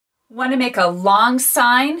Want to make a long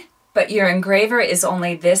sign, but your engraver is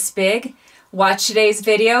only this big? Watch today's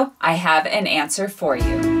video. I have an answer for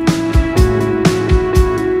you.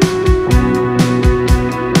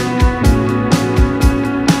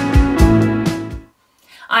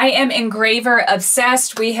 I am engraver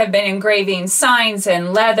obsessed. We have been engraving signs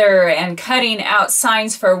and leather and cutting out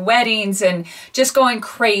signs for weddings and just going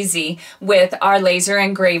crazy with our laser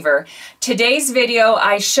engraver. Today's video,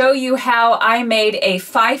 I show you how I made a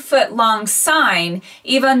 5-foot long sign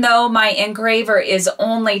even though my engraver is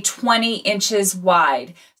only 20 inches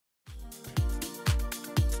wide.